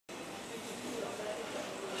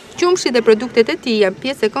Qumshi dhe produktet e tij janë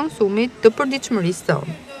pjesë e konsumit të përditshmërisë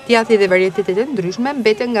sonë. Djathi dhe varietetet e ndryshme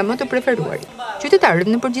mbeten nga më të preferuarit. Qytetarët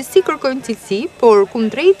në përgjithësi kërkojnë cilësi, por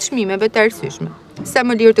kundrejt çmimeve të arsyeshme. Sa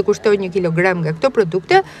më lirë të kushtojë 1 kilogram nga këto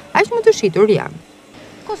produkte, aq më të shitur janë.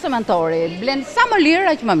 Konsumatori blen sa më lirë,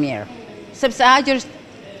 aq më mirë, sepse aq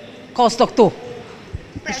është kosto këtu.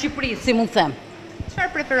 Në Shqipëri, si mund të them.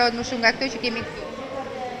 Çfarë preferohet më shumë nga këto që kemi këtu?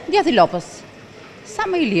 Djathi lopës. Sa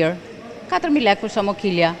më i lirë, 4.000 lekë për shumë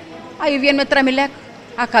kilja. Ai vjen me 3.000 lekë.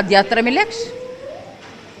 A ka djath 3.000 lekësh?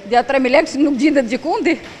 Djath 3.000 lekësh nuk gjendet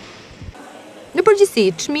gjikundi. Në përgjithësi,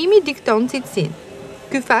 çmimi dikton cilësinë.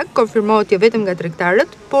 Ky fakt konfirmohet jo vetëm nga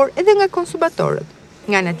tregtarët, por edhe nga konsumatorët.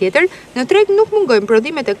 Nga ana tjetër, në treg nuk mungojnë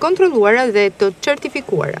prodhimet e kontrolluara dhe të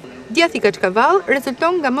certifikuara. Djathi kaçkavall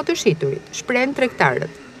rezulton nga më të shiturit, shprehen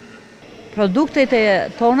tregtarët. Produktet e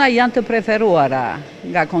tona janë të preferuara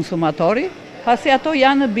nga konsumatori, pasi ato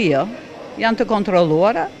janë bio, janë të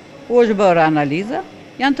kontrolluara, u është bërë analiza,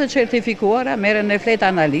 janë të certifikuara, merren në fletë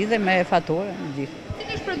analize me faturë, gjithë.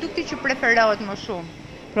 Cili është produkti që preferohet më shumë?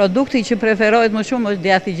 Produkti që preferohet më shumë është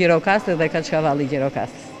djathi gjirokastër dhe kaçkavalli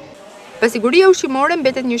gjirokastër. Pasiguria ushqimore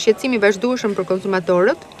mbetet një shqetësim i vazhdueshëm për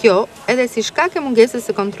konsumatorët, kjo edhe si shkak e mungesës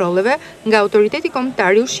së kontrolleve nga Autoriteti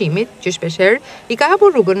Kombëtar i Ushqimit, që shpeshherë i ka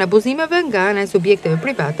hapur rrugën abuzimeve nga ana e subjekteve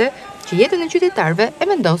private që jetën e qytetarëve e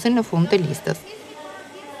vendosin në fund të listës.